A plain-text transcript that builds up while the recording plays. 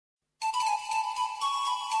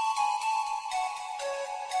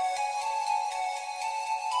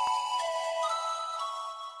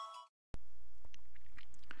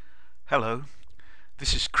Hello,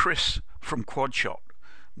 this is Chris from QuadShot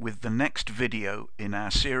with the next video in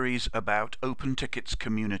our series about OpenTickets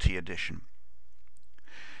Community Edition.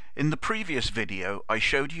 In the previous video I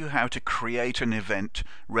showed you how to create an event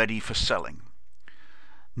ready for selling.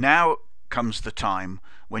 Now comes the time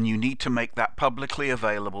when you need to make that publicly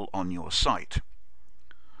available on your site.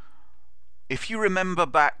 If you remember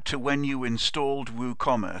back to when you installed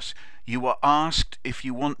WooCommerce, you were asked if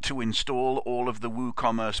you want to install all of the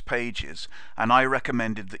WooCommerce pages, and I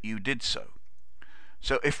recommended that you did so.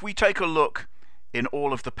 So if we take a look in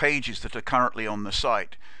all of the pages that are currently on the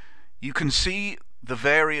site, you can see the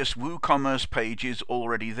various WooCommerce pages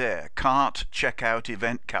already there: Cart, Checkout,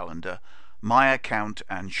 Event Calendar, My Account,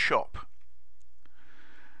 and Shop.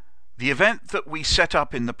 The event that we set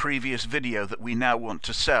up in the previous video that we now want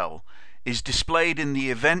to sell is displayed in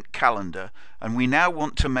the event calendar, and we now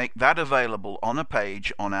want to make that available on a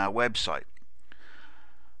page on our website.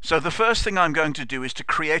 So the first thing I'm going to do is to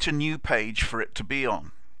create a new page for it to be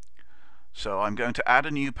on. So I'm going to add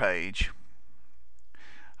a new page,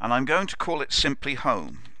 and I'm going to call it simply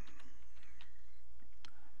Home.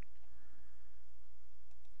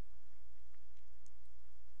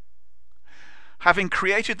 Having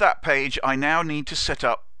created that page, I now need to set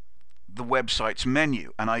up the website's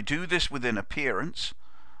menu, and I do this within Appearance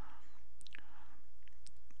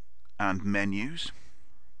and Menus,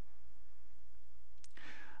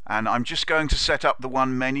 and I'm just going to set up the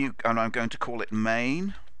one menu, and I'm going to call it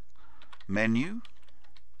Main Menu.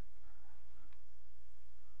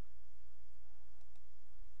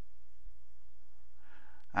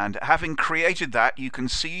 And having created that, you can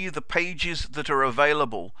see the pages that are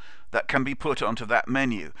available that can be put onto that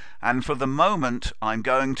menu. And for the moment, I'm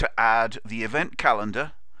going to add the event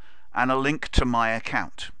calendar and a link to My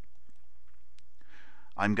Account.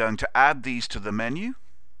 I'm going to add these to the menu,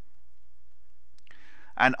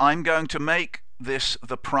 and I'm going to make this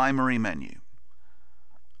the primary menu.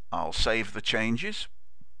 I'll save the changes.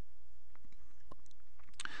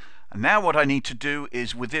 And now what I need to do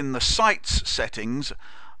is, within the site's settings,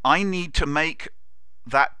 I need to make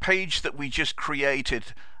that page that we just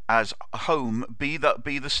created as Home be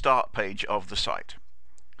the start page of the site.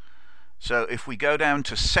 So if we go down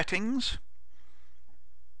to Settings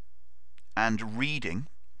and Reading,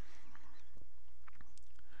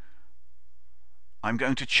 I'm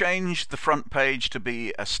going to change the front page to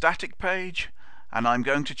be a static page, and I'm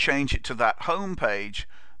going to change it to that home page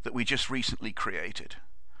that we just recently created.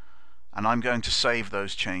 And I'm going to save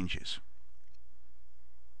those changes.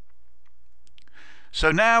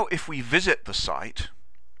 So now if we visit the site,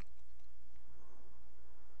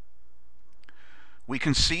 we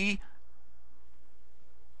can see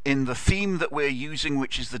in the theme that we're using,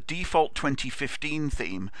 which is the default 2015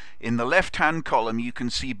 theme, in the left-hand column you can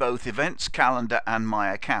see both Events Calendar and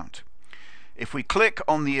My Account. If we click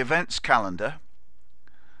on the Events Calendar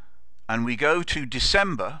and we go to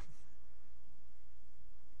December,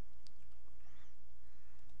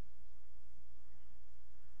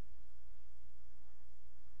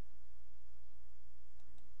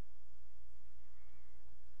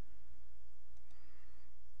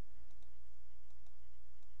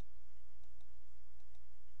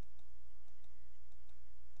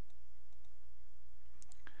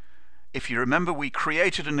 if you remember, we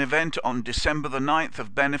created an event on December the 9th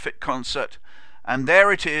of Benefit Concert, and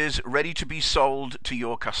there it is, ready to be sold to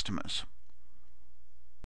your customers.